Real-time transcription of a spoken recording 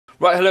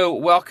Right, hello,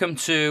 welcome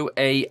to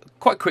a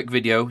quite quick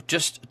video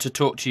just to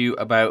talk to you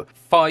about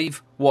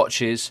 5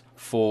 watches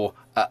for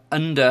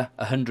under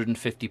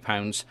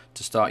 £150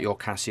 to start your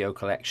Casio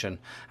collection.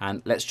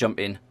 And let's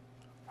jump in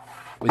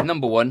with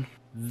number 1,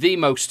 the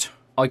most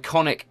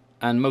iconic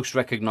and most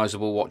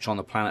recognizable watch on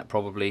the planet,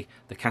 probably,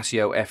 the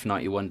Casio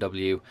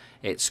F91W.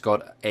 It's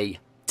got a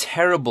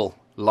terrible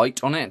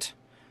light on it,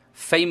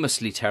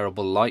 famously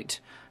terrible light,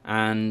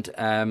 and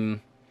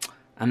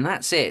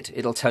that's it.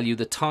 It'll tell you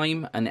the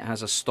time, and it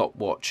has a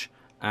stopwatch,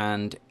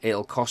 and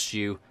it'll cost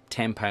you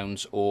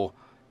 £10 or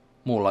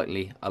more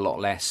likely a lot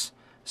less.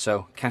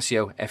 So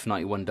Casio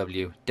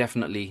F91W,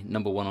 definitely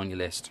number 1 on your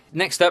list.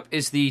 Next up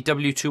is the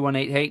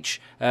W218H.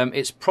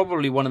 It's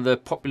probably one of the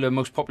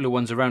most popular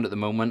ones around at the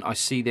moment. I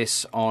see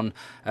this on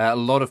a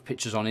lot of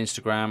pictures on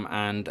Instagram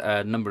and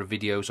a number of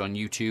videos on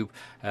YouTube.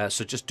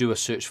 So just do a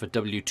search for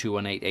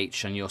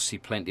W218H and you'll see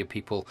plenty of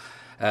people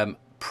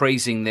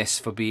praising this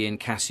for being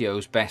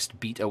Casio's best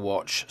beta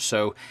watch.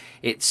 So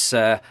it's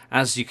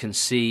as you can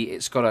see,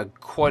 it's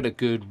got quite a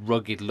good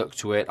rugged look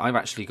to it. I've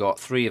actually got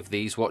 3 of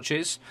these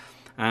watches,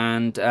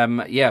 and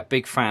yeah,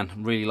 big fan,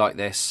 really like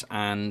this.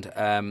 And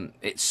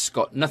it's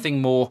got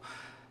nothing more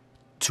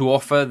to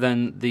offer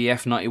than the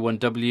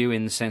F91W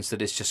in the sense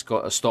that it's just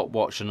got a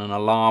stopwatch and an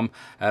alarm.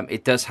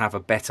 It does have a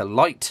better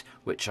light,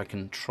 which I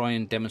can try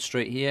and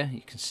demonstrate here.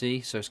 You can see,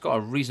 so it's got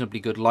a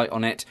reasonably good light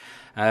on it.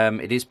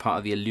 It is part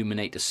of the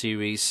Illuminator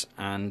series,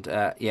 and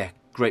yeah,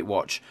 great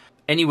watch.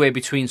 Anywhere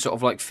between sort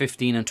of like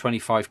 15 and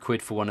 25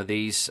 quid for one of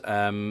these.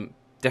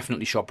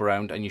 Definitely shop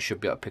around and you should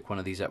be able to pick one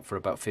of these up for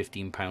about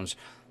 £15.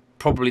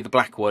 Probably the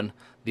black one.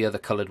 The other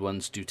coloured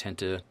ones do tend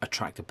to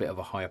attract a bit of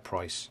a higher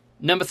price.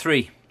 Number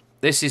 3.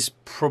 This is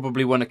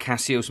probably one of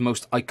Casio's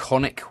most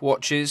iconic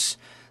watches,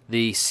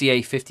 the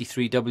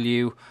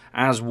CA53W,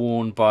 as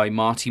worn by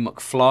Marty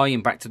McFly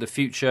in Back to the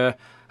Future,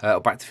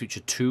 or Back to the Future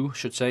 2, I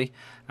should say,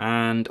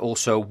 and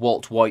also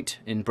Walt White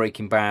in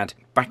Breaking Bad.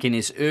 Back in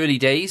his early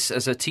days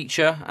as a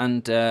teacher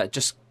and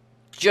just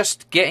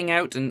getting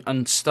out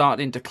and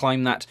starting to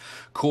climb that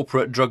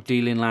corporate drug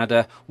dealing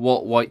ladder,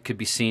 Walt White could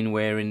be seen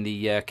wearing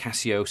the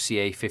Casio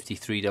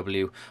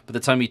CA53W. By the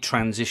time he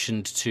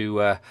transitioned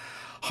to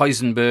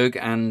Heisenberg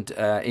and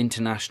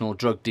international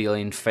drug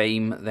dealing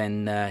fame,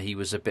 then he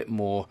was a bit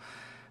more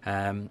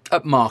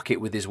upmarket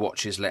with his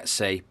watches, let's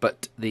say.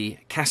 But the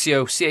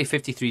Casio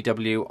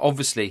CA53W,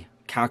 obviously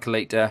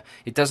calculator.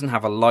 It doesn't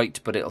have a light,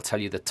 but it'll tell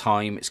you the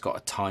time. It's got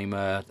a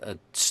timer, a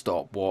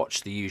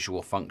stopwatch, the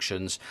usual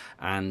functions,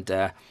 and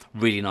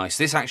really nice.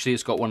 This actually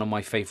has got one of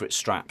my favourite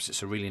straps.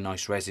 It's a really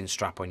nice resin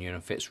strap on you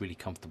and fits really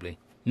comfortably.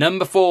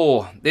 Number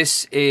 4,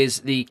 this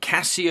is the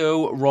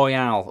Casio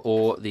Royale,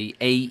 or the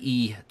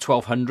AE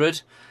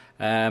 1200.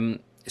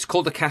 It's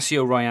called the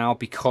Casio Royale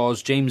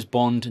because James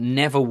Bond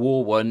never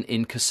wore one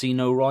in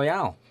Casino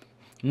Royale.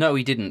 No,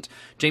 he didn't.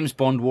 James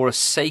Bond wore a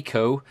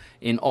Seiko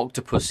in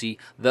Octopussy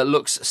that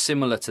looks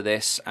similar to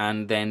this,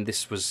 and then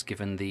this was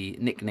given the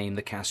nickname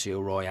the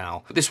Casio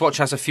Royale. This watch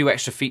has a few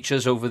extra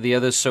features over the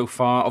others so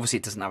far. Obviously,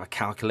 it doesn't have a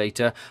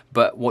calculator,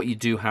 but what you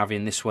do have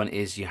in this one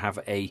is you have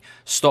a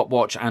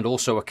stopwatch and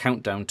also a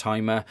countdown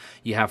timer.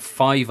 You have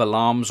 5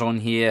 alarms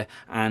on here,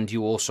 and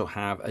you also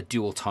have a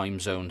dual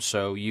time zone,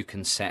 so you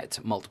can set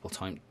multiple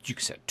time. You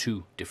can set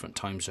 2 different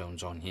time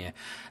zones on here.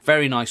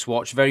 Very nice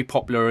watch, very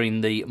popular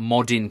in the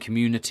modding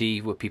community,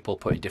 with people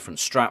putting different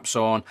straps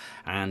on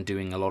and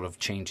doing a lot of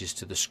changes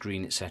to the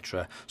screen,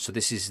 etc. So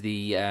this is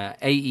the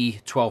AE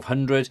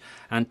 1200,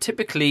 and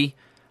typically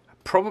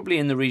probably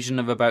in the region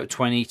of about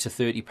 20 to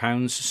 30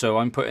 pounds. So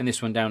I'm putting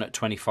this one down at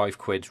 25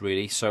 quid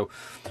really. So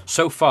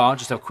far,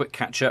 just a quick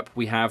catch up,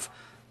 we have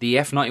the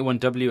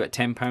F91W at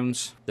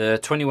 £10, the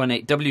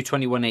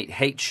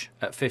W218H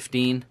at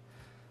 15,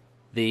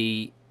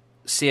 the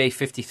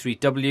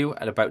CA53W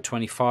at about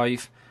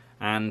 25,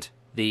 and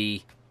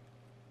the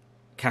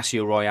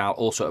Casio Royale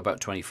also about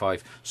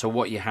 25. So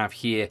what you have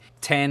here,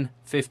 10,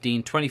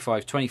 15,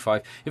 25,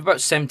 25, you have about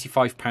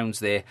 £75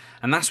 there,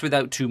 and that's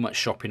without too much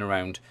shopping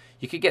around.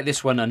 You could get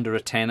this one under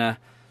a tenner.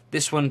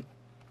 This one,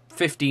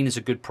 15 is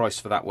a good price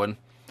for that one.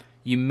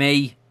 You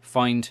may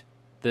find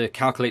the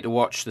calculator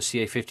watch, the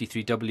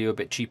CA53W, a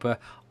bit cheaper.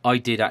 I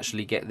did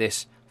actually get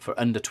this for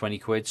under 20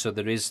 quid, so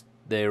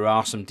there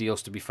are some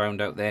deals to be found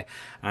out there,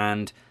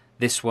 and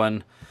this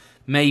one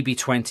maybe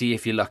 20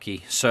 if you're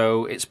lucky.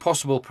 So it's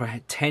possible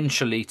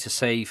potentially to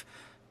save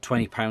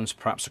 £20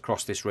 perhaps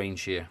across this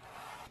range here.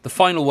 The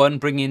final one,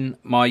 bringing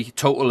my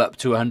total up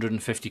to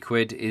 150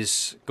 quid,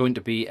 is going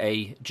to be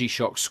a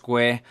G-Shock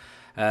Square.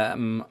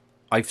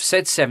 I've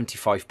said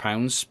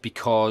 £75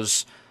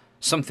 because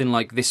something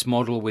like this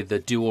model with the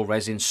dual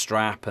resin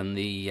strap and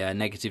the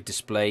negative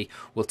display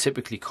will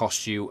typically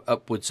cost you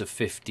upwards of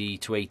 50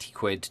 to 80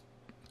 quid.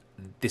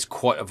 There's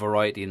quite a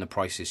variety in the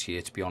prices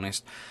here, to be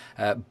honest.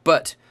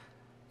 But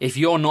if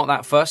you're not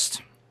that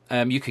fussed,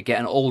 you could get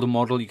an older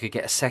model, you could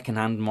get a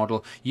second-hand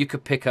model, you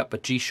could pick up a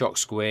G-Shock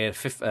Square,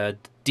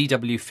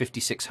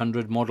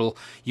 DW5600 model.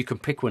 You can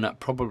pick one up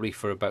probably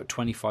for about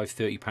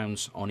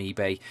 £25–30 on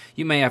eBay.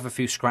 You may have a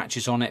few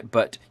scratches on it,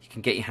 but you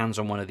can get your hands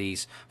on one of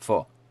these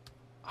for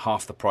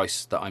half the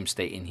price that I'm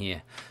stating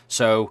here.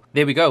 So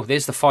there we go,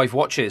 there's the 5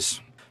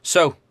 watches.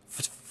 So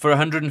for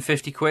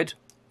 150 quid,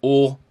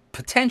 or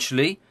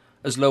potentially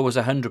as low as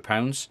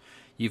 £100,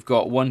 you've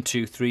got 1,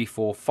 2, 3,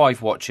 4,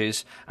 5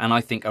 watches, and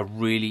I think a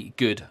really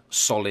good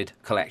solid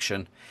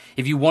collection.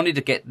 If you wanted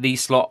to get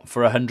these slot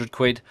for 100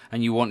 quid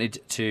and you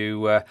wanted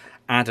to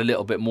add a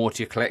little bit more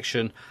to your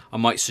collection, I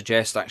might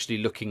suggest actually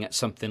looking at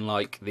something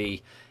like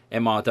the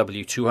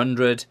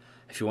W218H I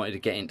if you wanted to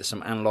get into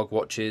some analog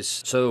watches.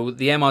 So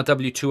the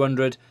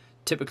W218H I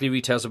typically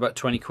retails about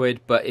 20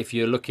 quid, but if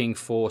you're looking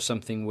for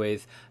something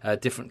with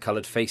different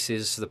coloured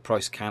faces, the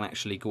price can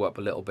actually go up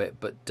a little bit.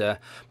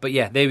 But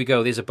yeah, there we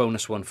go. There's a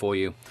bonus one for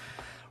you.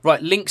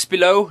 Right, links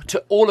below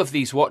to all of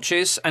these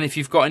watches, and if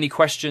you've got any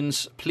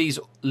questions, please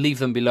leave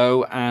them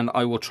below, and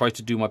I will try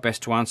to do my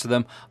best to answer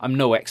them. I'm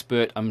no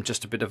expert. I'm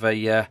just a bit of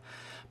a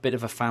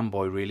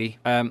fanboy, really.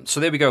 So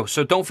there we go.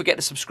 So don't forget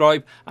to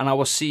subscribe, and I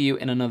will see you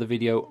in another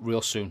video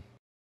real soon.